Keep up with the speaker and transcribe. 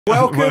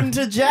Welcome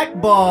to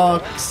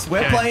Jackbox.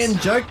 We're playing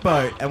Joke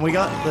Boat, and we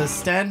got the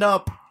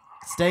stand-up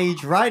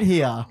stage right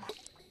here.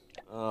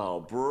 Oh,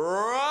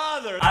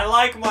 brother! I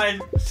like my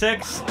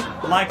sex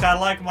like I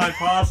like my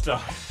pasta.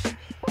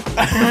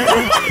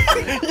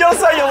 You'll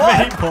say you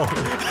like.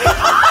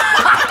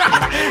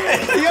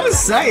 You gotta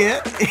say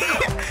it.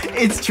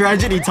 It's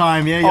tragedy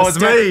time, yeah. Oh,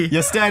 it's me.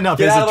 Your stand-up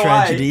Get is out a of the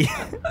tragedy.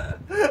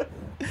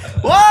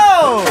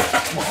 Whoa!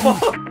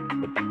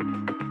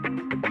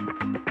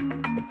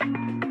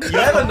 You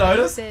ever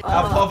notice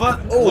how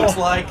Papa looks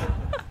like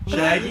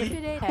Shaggy?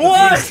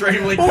 What? The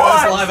extremely cursed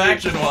live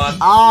action one.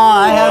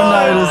 Ah, I have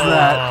noticed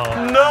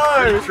that.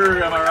 No!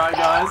 True, am I right,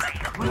 guys?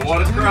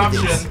 What is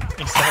corruption?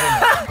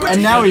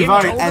 And now we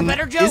vote. And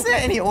is there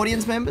any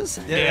audience members?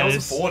 Yeah, that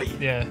was 40.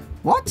 Yeah.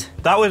 What?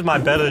 That was my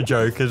better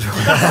joke as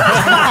well.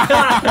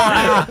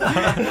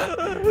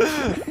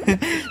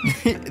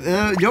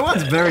 Your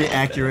one's very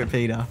accurate,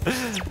 Peter.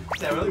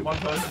 Yeah, really one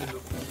person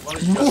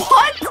is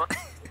What?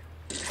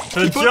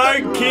 The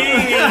joke king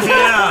is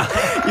here.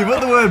 You put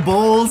the word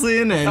balls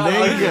in, and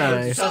there you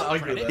go. Can't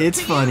argue with that.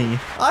 It's funny.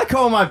 I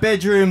call my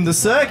bedroom the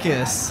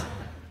circus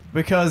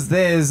because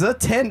there's a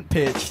tent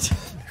pitched.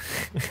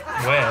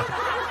 Where?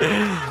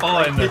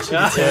 Oh, in the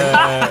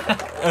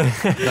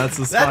That's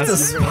a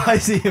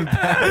spicy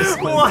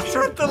embarrassment. What's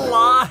with the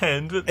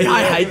lines?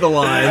 I hate the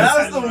lines.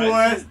 That was the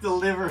worst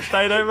delivery.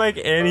 They don't make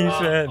any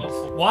sense.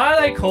 Why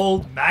are they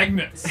called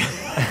magnets?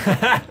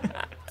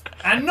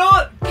 And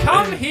not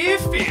come here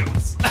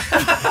fields.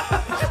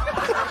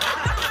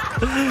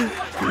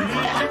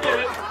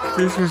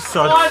 This was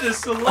Why such, the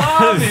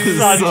salami?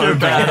 such so a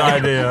bad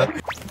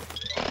idea.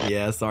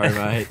 Yeah, sorry,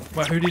 mate.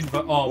 Wait, who didn't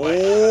vote? Oh, wait.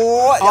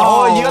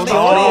 Oh, you got the Oh,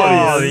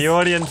 audience. the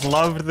audience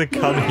loved the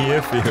come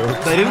here field.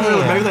 They didn't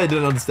really, maybe they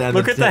didn't understand.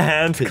 Look at the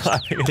hands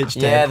clapping. Pitch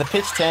Yeah, tent. the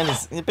pitch 10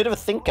 is a bit of a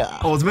thinker.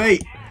 Oh, it's me.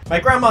 My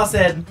grandma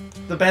said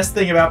the best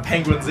thing about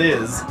penguins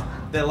is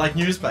they're like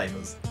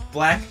newspapers.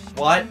 Black,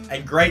 white,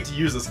 and great to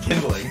use as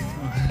kindling.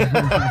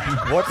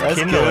 What's That's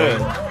kindling?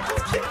 good.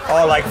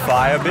 Oh, like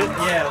fire bit?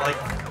 Yeah, like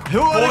Who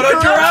ordered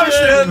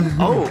corruption!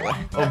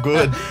 Oh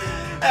good.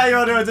 How you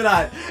all doing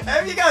tonight?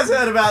 Have you guys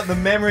heard about the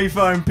memory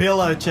foam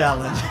pillow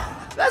challenge?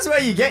 That's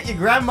where you get your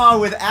grandma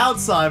with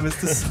Alzheimer's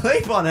to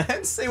sleep on it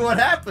and see what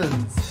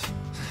happens.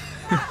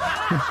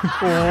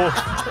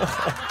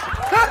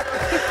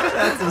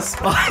 That's a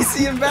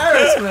spicy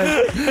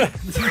embarrassment.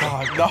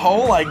 The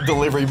whole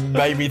delivery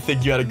made me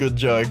think you had a good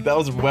joke. That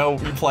was you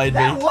played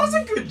That me. was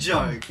a good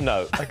joke.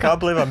 No. I can't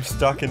believe I'm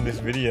stuck in this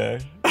video.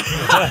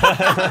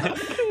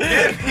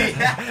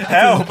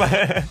 Help!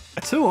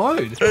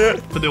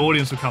 2-0. But the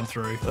audience will come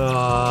through.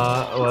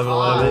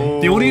 11.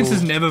 The audience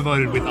has never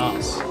voted with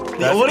us.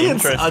 The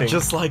audience are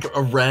just like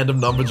a random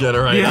number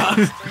generator.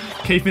 Yeah.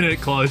 Keeping it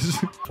close.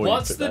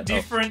 What's put the that up.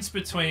 difference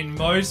between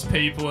most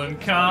people and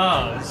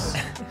cars?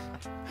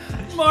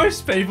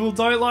 Most people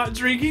don't like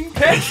drinking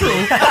petrol.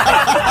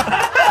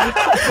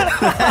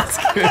 That's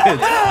good.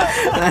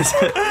 That's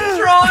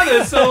Try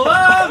the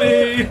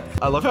salami.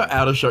 I love how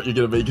out of shot you're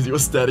gonna be because you were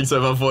standing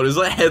so far forward. It was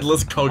like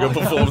headless Cogger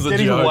performs a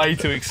Getting joke. way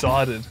too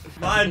excited.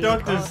 My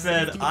doctor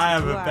said I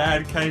have a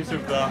bad case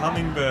of the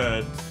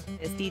hummingbirds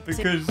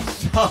because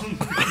some.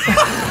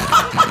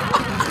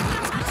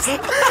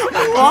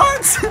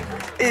 what?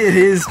 It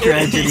is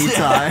tragedy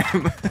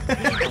time.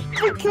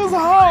 Because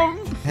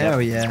hum.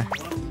 Hell yeah.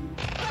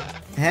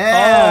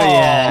 Hell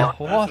yeah.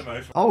 What?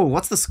 Oh,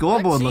 what's the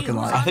scoreboard looking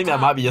like? I think that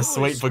might be a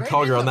sweep for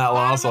Cogger on that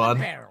last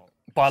one.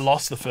 But I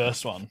lost the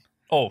first one.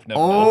 Oh, never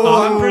mind.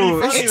 Oh, I'm pretty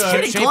funny it's though.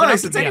 pretty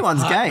close. It's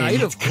anyone's game. We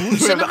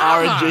have an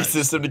RNG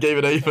system to keep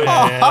it even. Oh,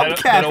 that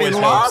hubcap always in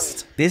helps.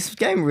 last. This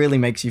game really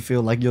makes you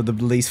feel like you're the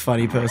least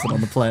funny person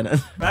on the planet.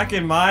 Back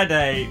in my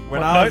day,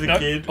 when What? I was No, a no.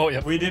 kid, Oh,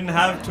 yeah. we didn't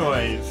have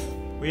toys.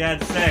 We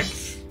had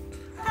sex.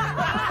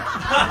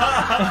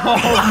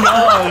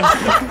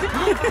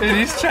 It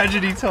is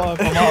tragedy time.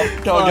 I'm up.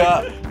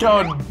 Cogger, go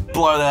and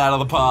blow that out of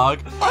the park.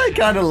 I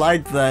kind of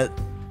liked that.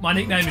 My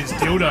nickname is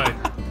Dildo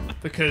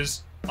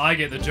because I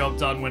get the job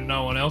done when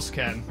no one else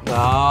can.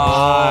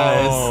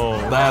 Nice.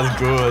 Oh. That's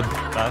good.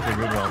 That's a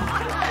good one.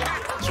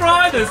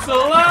 Try the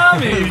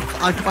salami.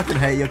 I fucking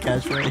hate your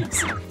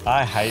catchphrase.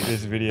 I hate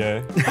this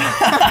video.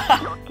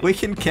 We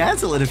can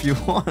cancel it if you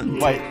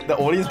want. Wait, the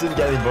audience didn't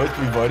get any votes.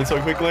 We voted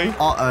so quickly.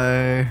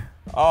 Uh-oh.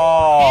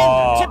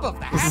 Oh,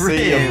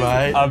 See you,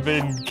 mate. I've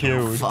been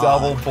killed. Fuck.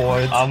 Double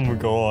points. I'm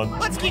gone.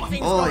 Let's keep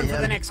things Oh, going yeah.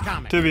 for the next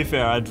comic. To be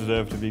fair, I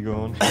deserve to be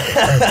gone.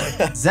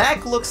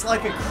 Zach looks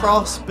like a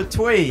cross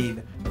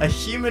between a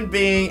human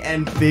being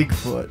and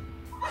Bigfoot.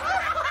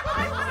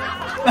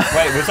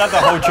 Wait, was that the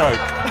whole joke?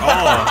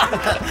 Oh,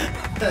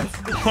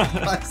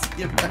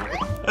 Spicy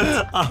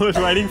embarrassment. I was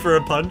waiting for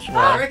a punch.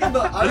 I reckon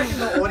the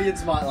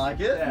audience might like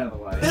it. Out of the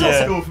way. Middle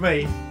Yeah. school for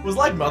me was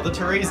like Mother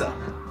Teresa.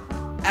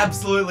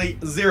 Absolutely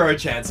zero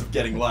chance of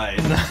getting laid.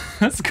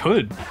 That's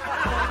good.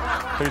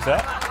 Who's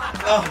that?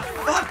 Oh,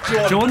 fuck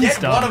Jordan. Jordan's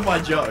Get done. one of my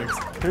jokes.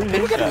 Who is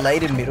People get that?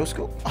 laid in middle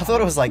school? I thought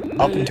it was like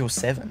up until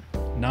 7.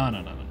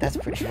 No. That's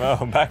pretty.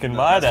 Well, back in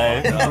my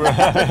day.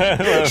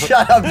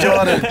 Shut up,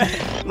 Jordan.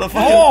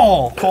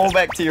 Call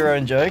back to your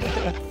own joke.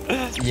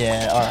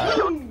 Yeah,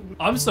 alright.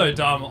 I'm so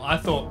dumb. I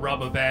thought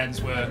rubber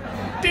bands were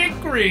dick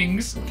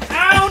rings.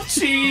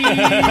 Ouchie!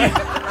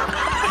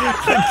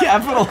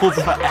 Capitals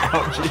for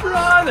ouchie.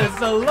 Try the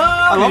salami.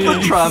 I love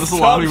the try the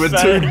salami with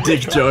saying two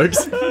dick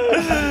jokes.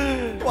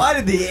 Why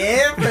did the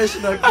air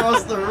freshener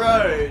cross the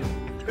road?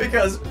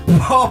 Because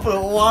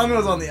Papa 1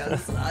 was on the other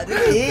side. East.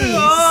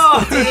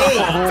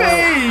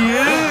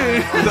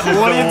 The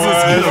audience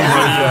is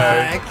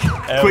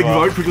gonna Quick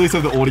vote quickly so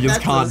the audience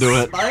can't do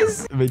it.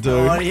 Spicy. Me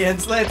too.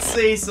 Audience, let's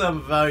see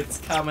some votes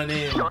coming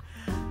in.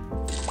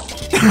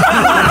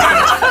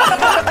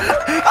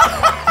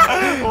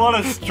 What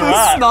a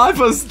strat.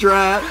 Sniper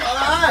strat.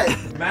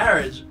 Alright.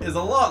 Marriage is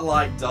a lot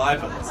like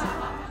diapers.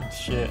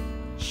 Shit.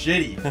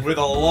 Shitty, with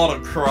a lot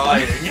of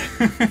crying.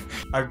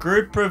 A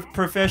group of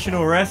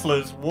professional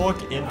wrestlers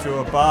walk into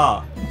a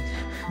bar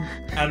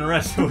and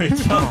wrestle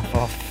each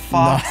other.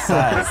 Fuck's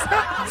sake.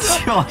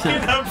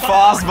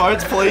 Fast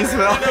votes, please,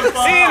 Mel.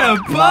 In a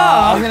Nah,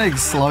 bar. I'm gonna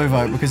slow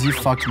vote because you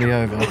fucked me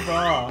over.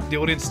 The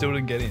audience still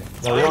didn't get in.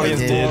 No, the audience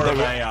did. More of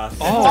a,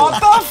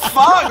 What the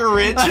fuck,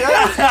 Richard?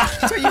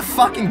 That's what you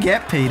fucking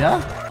get, Peter.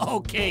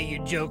 Okay, you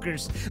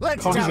jokers.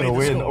 Let's Connor's tally gonna the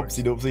win. score.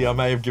 Oopsie doopsie. I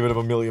may have given him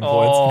a million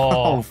points.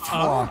 Oh,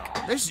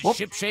 fuck. This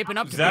ship's shaping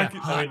up to Exactly,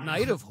 be a hot I mean,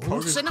 night of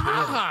hoots and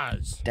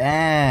ha-has.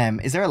 Damn.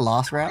 Is there a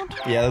last round?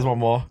 Yeah, there's one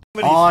more.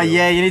 Oh,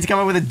 yeah, you need to come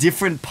up with a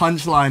different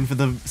punchline for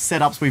the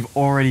setups we've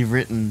already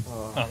written.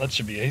 Oh, that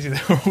should be easy.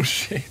 They're all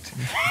shit.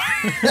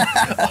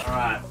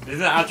 Alright, this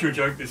is an actual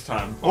joke this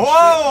time. Whoa!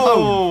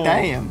 Oh,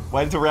 damn.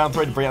 Wait until round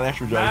 3 to bring out the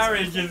actual jokes.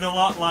 Marriage is a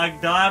lot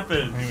like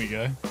diapers. Here we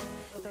go.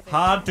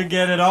 Hard to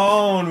get it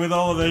on with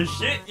all the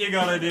shit you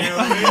gotta deal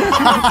with.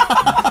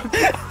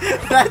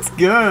 That's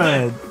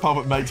good.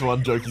 Puppet makes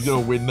one joke. He's gonna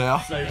win now.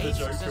 Save the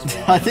joke for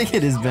a I think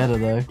it is better,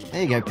 though.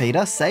 There you go,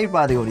 Peter. Saved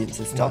by the audience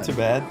this time. Not too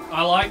bad.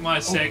 I like my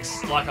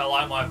sex like I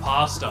like my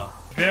pasta.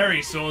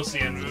 Very saucy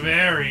and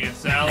very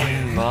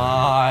Italian.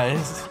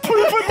 Nice. Poop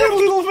it with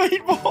little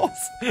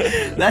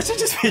meatballs. That should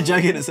just be a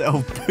joke in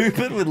itself. Poop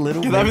it with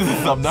little Can that be the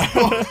meatballs.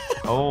 thumbnail?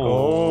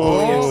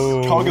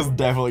 Oh. Conker's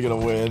definitely gonna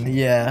win.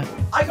 Yeah.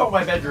 I call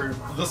my bedroom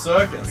the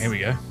circus. Here we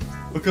go.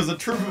 Because a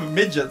troop of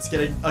midgets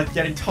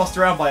getting tossed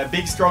around by a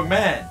big strong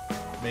man.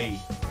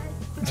 Me.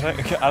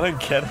 I don't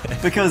get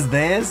it. Because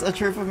there's a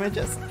troop of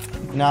midgets?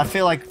 No, I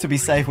feel like to be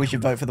safe, we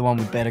should vote for the one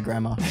with better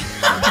grammar.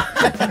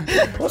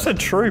 What's a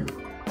troop?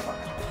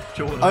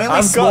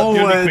 Only small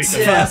words.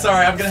 Yeah,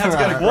 sorry, I'm gonna have to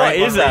go to grade What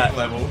is 1 that?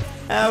 level.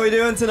 How are we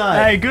doing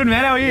tonight? Hey, good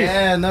man. How are you?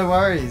 Yeah, no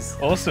worries.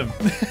 Awesome.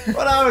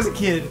 When I was a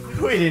kid,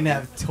 we didn't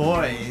have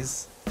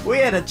toys. We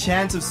had a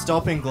chance of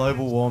stopping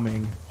global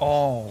warming.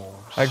 Oh.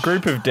 A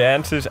group of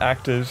dancers,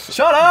 actors.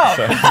 Shut up!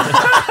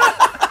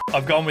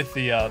 I've gone with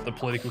the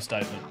political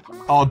statement.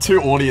 Oh, two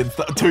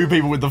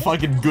people with the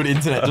fucking good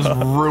internet just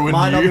ruined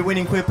Might not be you.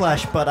 winning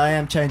Quiplash, but I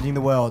am changing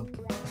the world.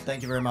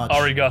 Thank you very much.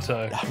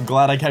 Arigato. I'm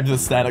glad I came to the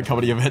stand-up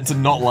comedy event to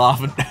not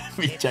laugh and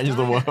me change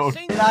the world.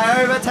 Did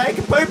I overtake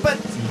a poopin'?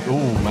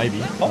 Ooh,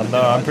 maybe. Oh no,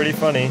 I'm pretty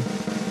funny.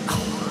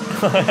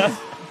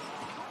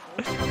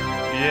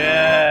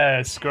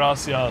 Yes,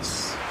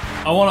 gracias.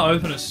 I want to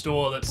open a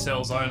store that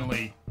sells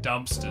only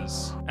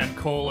dumpsters and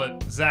call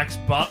it Zach's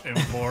Butt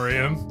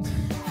Emporium.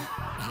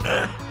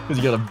 Because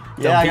you got a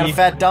Yeah, I got a dumpy.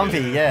 fat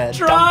dumpy, yeah.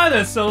 Try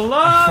the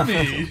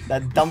salami.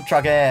 That dump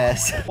truck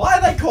ass. Why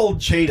are they called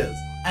cheaters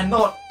and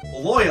not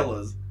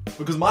loyalers?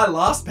 Because my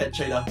last pet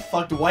cheater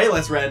fucked way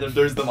less random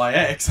dudes than my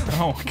ex.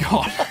 Oh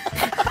god.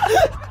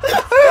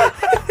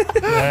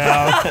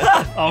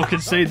 Yeah, I'll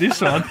concede this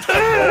one.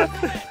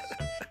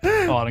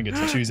 Oh, I don't get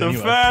to choose The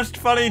anyway. first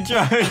funny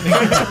joke.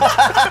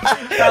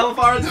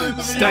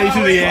 Stay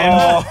to the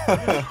end.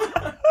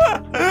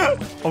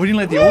 Oh, we didn't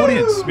let the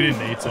audience. We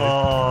didn't need to.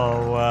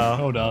 Oh wow.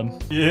 Well done.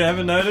 You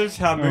ever notice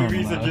how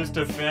movies no. are just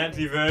a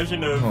fancy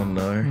version of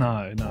no.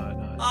 No.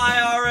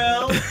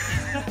 IRL?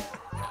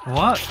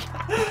 What?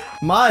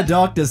 My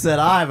doctor said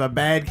I have a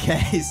bad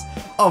case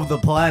of the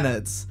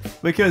planets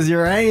because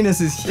Uranus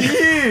is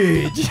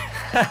huge.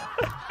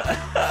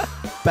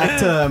 Back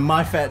to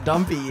my fat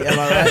dumpy, am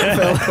I right,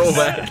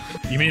 fellas?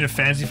 You mean a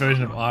fancy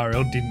version of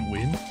IRL didn't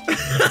win?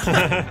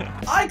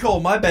 I call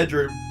my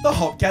bedroom the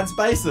Hopcats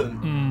Basin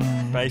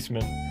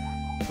Basement.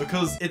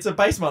 because it's a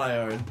basement I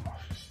own.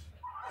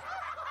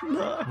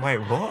 Wait,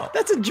 what?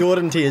 That's a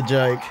Jordan tier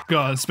joke.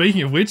 God,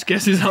 speaking of which,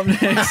 guess who's up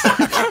next?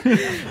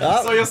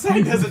 So you're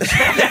saying there's a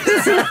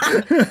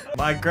chance?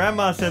 My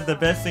grandma said the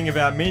best thing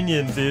about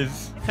Minions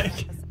is.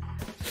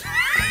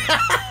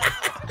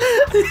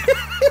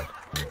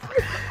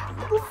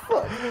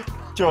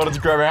 Jordan's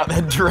grab out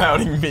there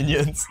drowning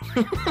minions.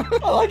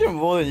 I like it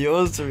more than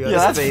yours, to be honest. Yeah,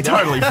 that's Peter.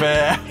 totally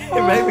fair.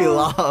 It made me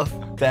laugh.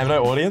 They have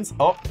no audience?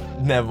 Oh,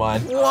 never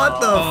mind. What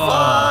the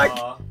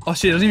fuck? Oh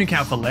shit, it doesn't even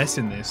count for less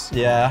in this.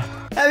 Yeah.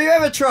 Have you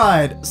ever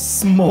tried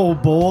small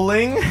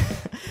balling?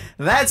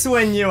 That's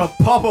when you were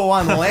Popper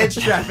 1 ledge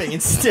trapping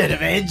instead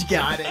of edge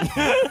guarding.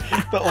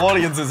 The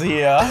audience is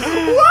here.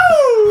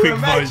 Woo! Quick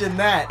Imagine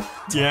that.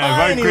 Yeah,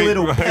 Tiny quick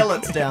little vote.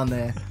 pellets down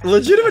there.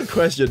 Legitimate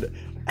question.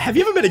 Have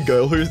you ever met a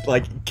girl who's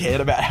like cared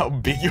about how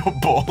big your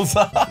balls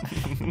are?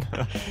 Do you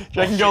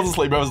reckon girls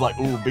asleep was like,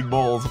 ooh, big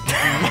balls?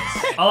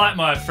 I like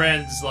my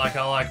friends like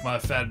I like my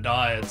fad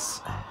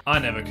diets. I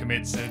never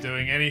commit to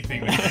doing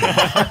anything with them.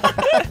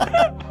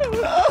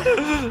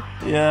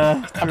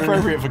 Yeah.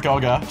 Appropriate for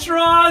Cogger.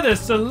 Try the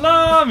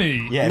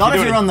salami. Yeah, Not if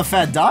doing you're on the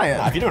fad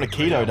diet. If you're doing a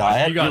keto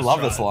diet, You you, guys love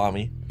try the it.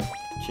 salami.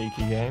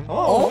 Cheeky game.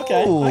 Oh,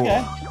 okay, Oh.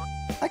 okay.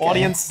 Okay.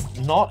 Audience,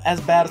 not as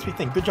bad as we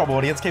think. Good job,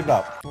 audience. Keep it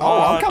up. Oh,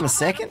 I'll come a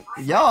second.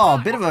 Yeah, a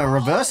bit of a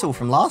reversal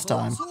from last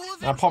time.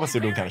 Papa's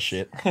still doing kind of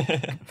shit.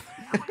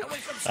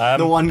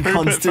 The one poop it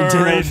constant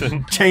for a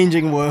reason.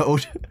 changing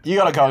world. You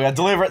got it, Cogger.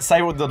 Deliver it.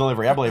 Say what the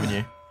delivery. I believe in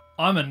you.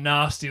 I'm a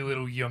nasty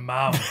little your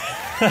mum.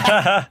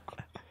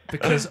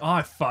 Because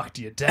I fucked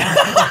your dad.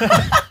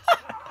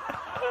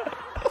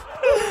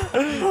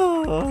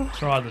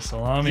 Try the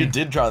salami. You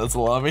did try the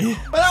salami.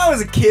 When I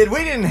was a kid, we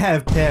didn't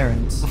have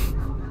parents.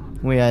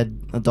 We had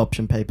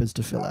adoption papers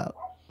to fill out.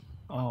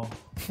 Oh.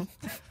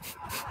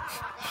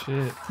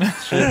 Shit.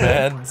 Shit,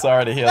 man.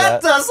 Sorry to hear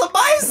that. That's a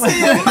spicy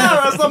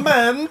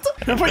embarrassment.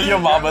 Put your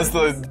mum as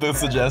the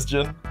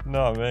suggestion.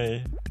 Not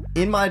me.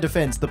 In my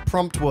defense, the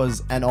prompt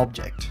was an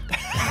object.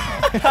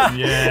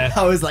 Yeah.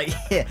 I was like,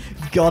 yeah,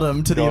 got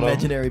him to the Got 'em.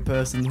 imaginary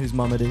person whose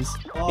mum it is.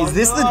 Is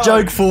this the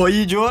joke for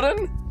you,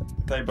 Jordan?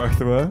 They both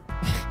were.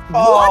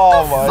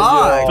 Oh my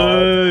fuck? god.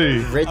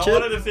 I Richard?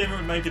 wanted to see if it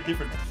would make a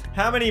difference.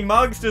 How many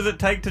mugs does it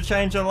take to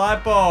change a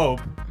light bulb?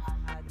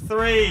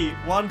 3.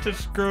 1 to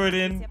screw it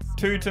in.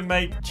 2 to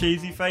make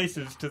cheesy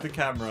faces to the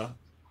camera.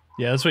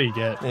 Yeah, that's what you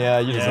get. Yeah,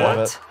 you Yeah. deserve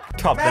it.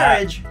 Top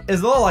Marriage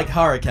is a lot like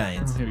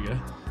hurricanes. Here we go.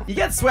 You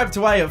get swept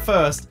away at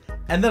first,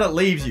 and then it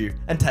leaves you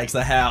and takes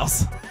the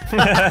house.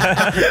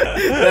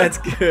 That's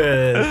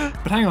good.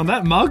 But hang on,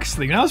 that mugs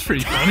thing, that was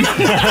pretty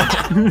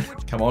funny.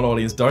 Come on,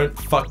 audience, don't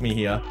fuck me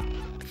here.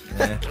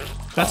 Yeah.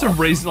 That's a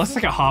reason. That's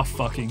like a half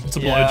fucking. It's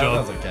a Yeah,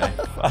 blowjob.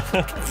 that's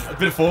okay. A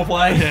bit of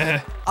foreplay.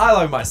 Yeah. I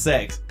love my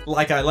sex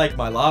like I like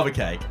my lava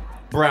cake.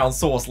 Brown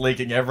sauce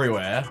leaking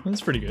everywhere.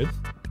 That's pretty good.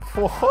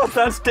 What?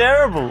 That's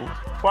terrible.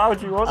 Why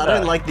would you want I that?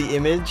 don't like the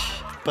image,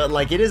 but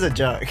like it is a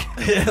joke.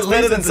 It's It's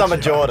better than some of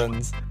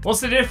Jordan's.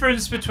 What's the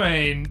difference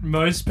between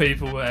most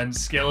people and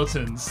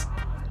skeletons?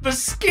 The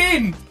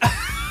skin!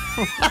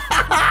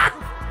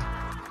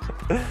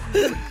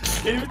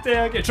 Keep it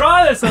down.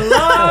 Try the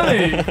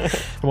salami!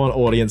 Come on,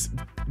 audience.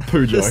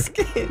 Poo The joke.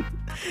 skin.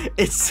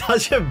 It's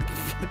such a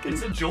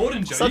It's a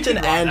Jordan joke. such You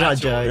an can write that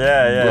anti-joke.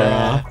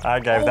 Yeah. I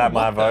gave that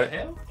my what the vote.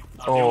 hell?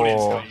 The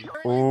audience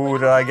got you. Ooh,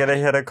 did I get a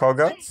hit of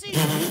Cogger?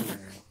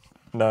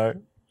 No.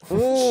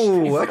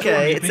 Ooh,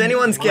 okay. It's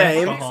anyone's Left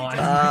game.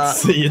 behind.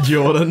 See you,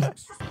 Jordan.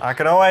 I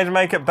can always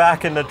make it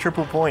back in the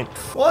triple point.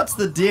 What's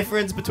the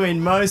difference between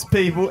most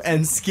people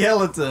and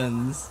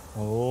skeletons?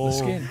 The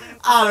skin.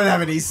 I don't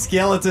have any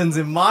skeletons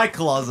in my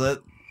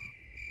closet.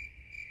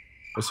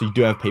 So you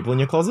do have people in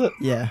your closet?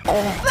 Yeah.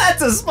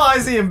 That's a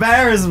spicy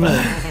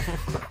embarrassment.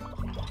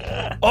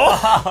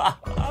 Oh,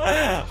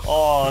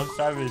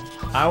 savage.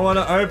 I want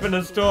to open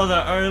a store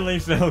that only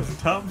sells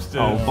dumpsters.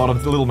 Oh, bottom,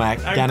 Little Mac,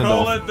 and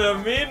call Ganondorf. it the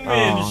Min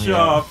Min Oh,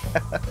 Shop.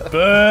 Boo!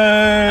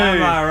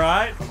 Am I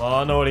right? Come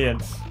on,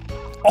 audience.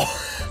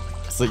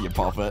 See you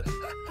pop it.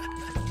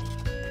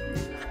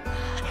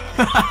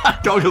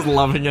 Cogger's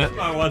loving it.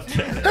 I want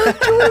to.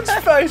 His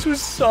face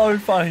was so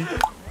funny.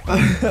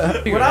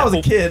 When I was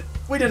a kid,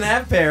 we didn't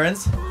have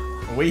parents.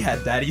 We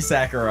had Daddy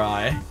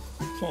Sakurai.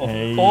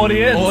 Hey.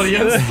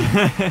 Audience.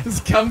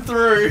 Just come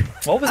through.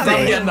 What was I'm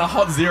the getting a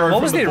hot zero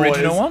from the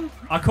boys. one?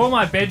 I call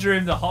my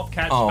bedroom the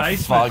Hopcatch Oh,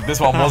 basement fuck. This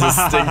one was a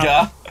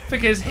stinker.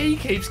 because he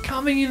keeps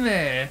coming in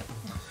there.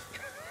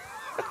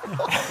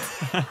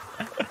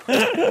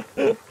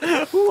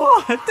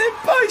 What? They're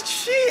both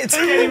shit.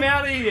 Get him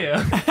out of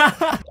here.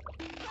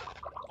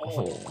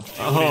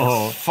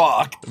 Oh,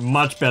 Fuck.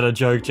 much better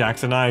joke,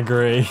 Jackson. I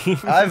agree.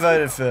 I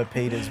voted for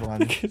Peter's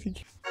one.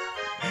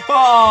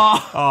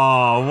 Oh.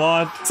 Oh,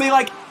 what? See,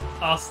 like,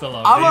 Hasta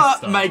la I'm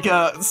vista. gonna make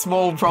a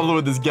small problem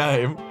with this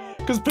game.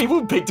 Because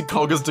people picked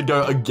Coggers to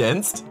go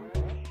against.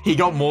 He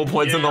got more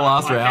points in the Yeah,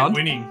 last I kept round.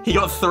 winning. He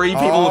got 3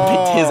 people that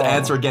picked his Oh.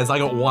 answer against. I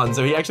got 1,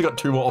 so he actually got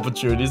 2 more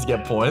opportunities to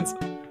get points.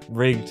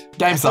 Rigged.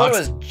 Game I thought it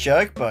sucks. was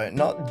Joke Boat,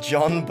 not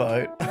John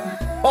Boat.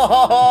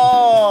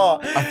 Oh,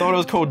 I thought it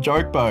was called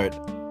Joke Boat,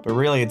 but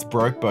really it's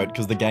Broke Boat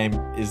because the game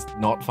is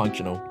not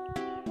functional.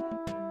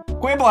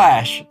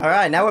 Quiplash! all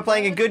right, now we're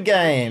playing a good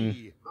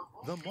game.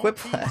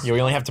 Quiplash. You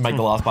only have to make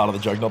the last part of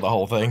the joke, not the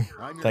whole thing.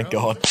 Thank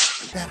God.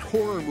 That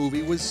horror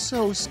movie was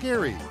so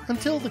scary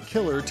until the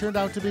killer turned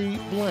out to be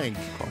blank.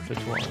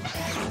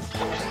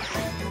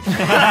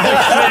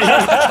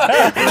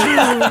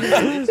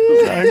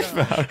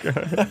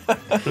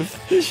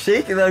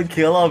 Sheik though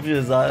kill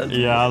options.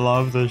 Yeah, I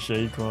love the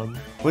Sheik one.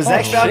 Was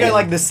Zack Falco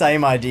like the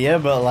same idea,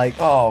 but like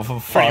Oh, for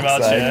fuck's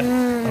much, sake.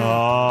 yeah.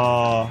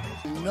 Oh.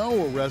 You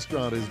know a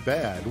restaurant is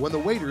bad when the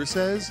waiter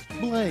says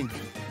blank.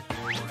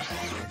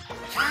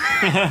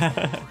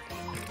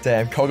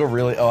 Damn, Cogger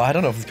really. Oh, I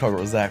don't know if it's Cogger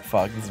or Zach.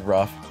 Fuck, this is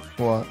rough.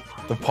 What?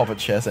 The pop at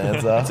chess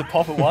answer. It's a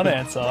pop at one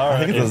answer. All I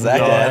right. think it's a It's Zach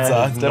not- answer.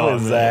 it's It's definitely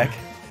not me. Zach.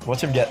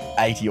 Watch him get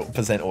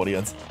 80%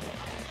 audience.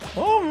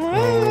 Oh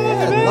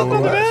man, not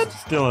not bad.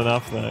 Still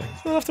enough though.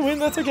 Not enough to win.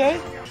 That's okay.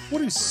 What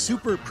do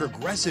super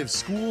progressive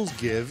schools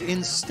give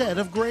instead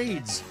of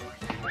grades?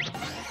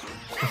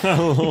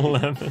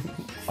 Lemon.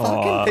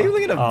 Fucking people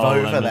are gonna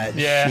vote for lemon. that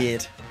Yeah.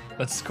 shit.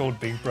 That's called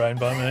big brain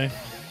by me.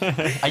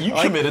 Are you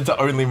committed to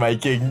only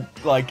making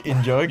like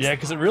in jokes? Yeah,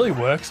 because it really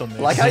works on this.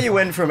 Like how you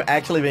went from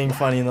actually being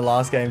funny in the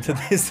last game to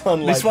this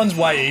one. Like, This one's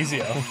way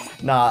easier.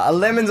 Nah, a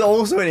lemon's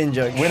also an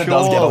in-joke. Winner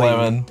does get a surely.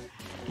 lemon.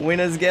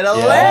 Winners get a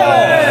Yeah.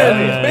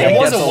 lemon! It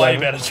was gets a a way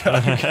lemon. better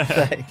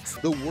joke. Thanks.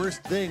 The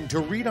worst thing to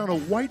read on a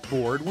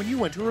whiteboard when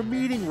you enter a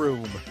meeting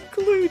room.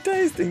 Glue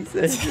tasting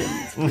session.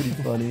 It's pretty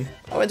funny.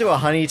 I went to a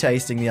honey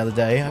tasting the other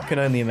day. I can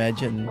only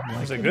imagine. Like,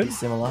 Was it it'd good? be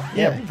similar.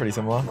 Yeah, pretty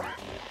similar.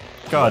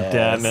 God Yes.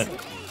 damn it.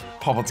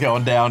 Poppet's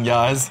going down,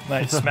 guys.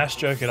 Mate, smash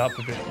joke it up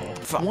a bit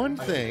more. One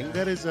thing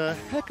that is a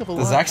heck of a The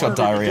lot Zach's got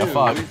harder to diarrhea, do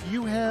fuck. if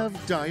you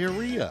have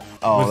diarrhea.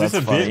 Oh, Was this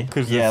that's a bit? funny.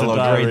 'Cause Yeah, it's a look,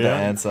 read the diarrhea?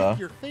 answer.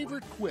 Your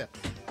favorite quip.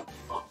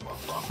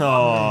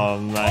 Oh,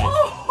 mate.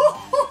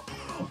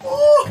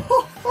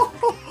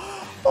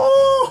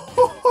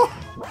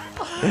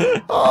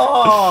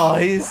 Oh,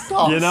 he's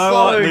so, You know so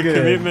what? The good.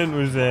 commitment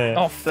was there.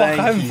 Oh, fuck, Thank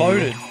I haven't you.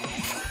 voted.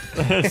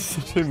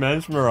 Too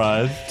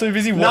mesmerized. Too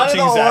busy None of watching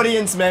the Zach.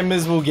 audience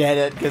members will get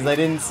it because they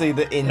didn't see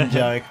the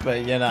in-joke,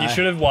 but you know. You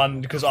should have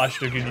won because I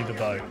should have given you the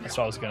vote. That's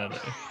what I was going to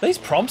do. These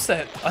prompts,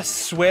 I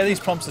swear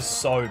these prompts are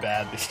so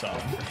bad this time.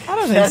 I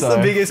don't think That's so.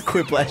 the biggest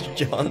quiplash,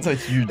 John. That's a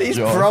huge These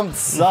job. prompts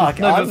suck.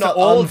 No, I'm but not for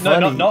all,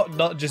 unfunny.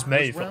 not just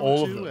me, Was for round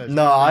all of two them. as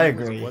No, I fun as it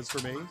agree. was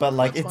for me? But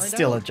like, Let's it's find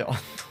still out. a John.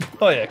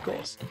 Oh yeah, of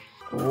course.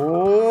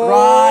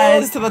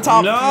 Rise to the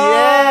top.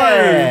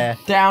 Yeah.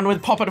 Down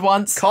with Pop at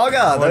once.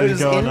 Cogger, What is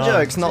those going on?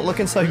 in-jokes not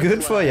looking so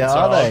good for you, So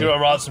are I'll they?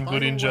 write some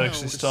good in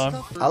jokes this time.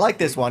 I like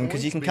this one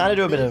because you can kind of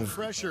do a bit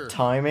of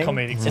timing.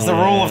 Comedic. It's the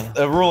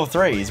rule of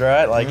threes,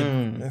 right? Like,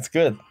 it's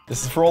good.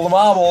 This is for all the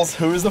marbles.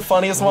 Who is the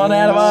funniest one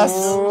out of us?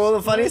 Oh,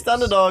 the funniest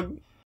underdog.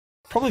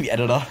 Probably the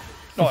editor.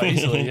 Oh,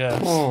 easily,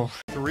 yeah.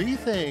 3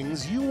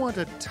 things you want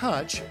to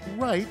touch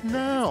right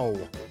now.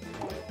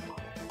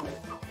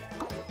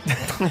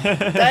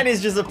 That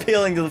is just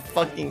appealing to the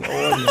fucking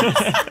audience.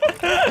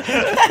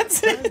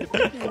 That's it.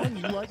 Pick the one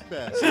you like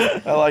best.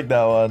 I like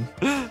that one.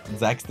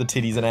 Zach's the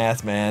titties and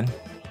ass man.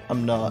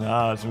 I'm not.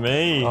 Nah, it's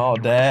me. Oh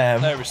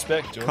damn. No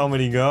respect, George.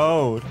 Comedy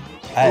gold.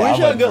 Hey, I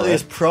wish I went got for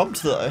this it.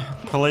 prompt though.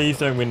 Please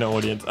don't win the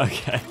audience.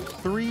 Okay.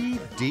 3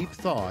 deep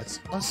thoughts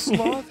a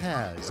sloth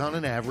has on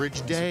an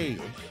average day.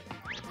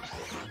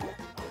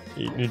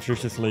 Eat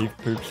nutritious leaf,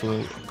 poop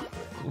sleep.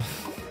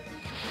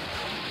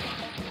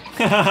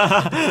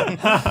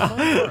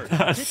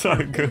 That's so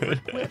good.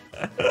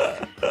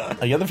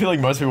 I get the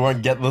feeling most people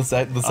won't get the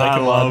second I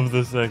one. love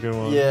the second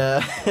one.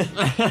 Yeah.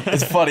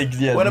 It's funny.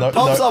 Yeah. when no, it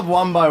pops no, up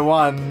one by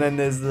one, then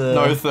there's the.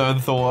 no third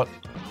thought.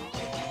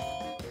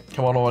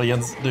 Come on,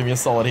 audience, do me a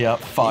solid here.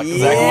 Fuck, Yes.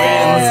 Zach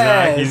wins.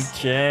 Zach Yes. is The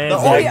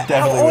chance. Zach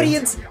definitely our wins.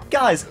 audience,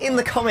 guys, in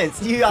the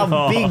comments, you are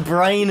Oh. big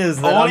brainers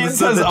that Audience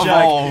understood has the joke.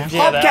 evolved.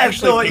 Yeah, they Hopcat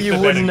actually thought picked you the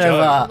wouldn't better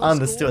have joke.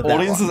 understood that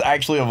Audience one. is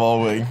actually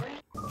evolving.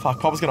 Fuck,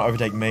 Pop's gonna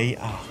overtake me.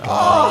 Oh,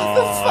 Oh,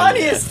 the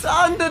funniest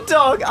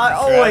underdog! I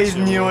always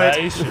knew it.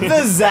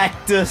 Congratulations. The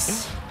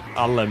Zactus.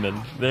 A lemon.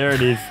 There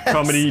it is.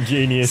 Comedy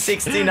genius.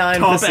 69%.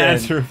 Top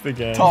answer of the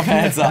game. top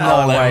answer.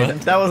 Oh, wait, lemon.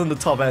 that wasn't the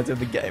top answer of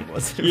the game,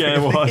 was it? Yeah, it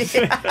really? was.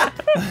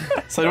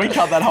 So do we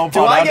cut that whole Do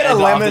part I out get a and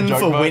end after lemon joke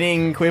for vote?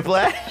 winning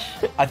Quiplash?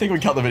 I think we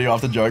cut the video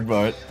after joke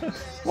vote.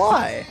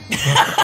 Why?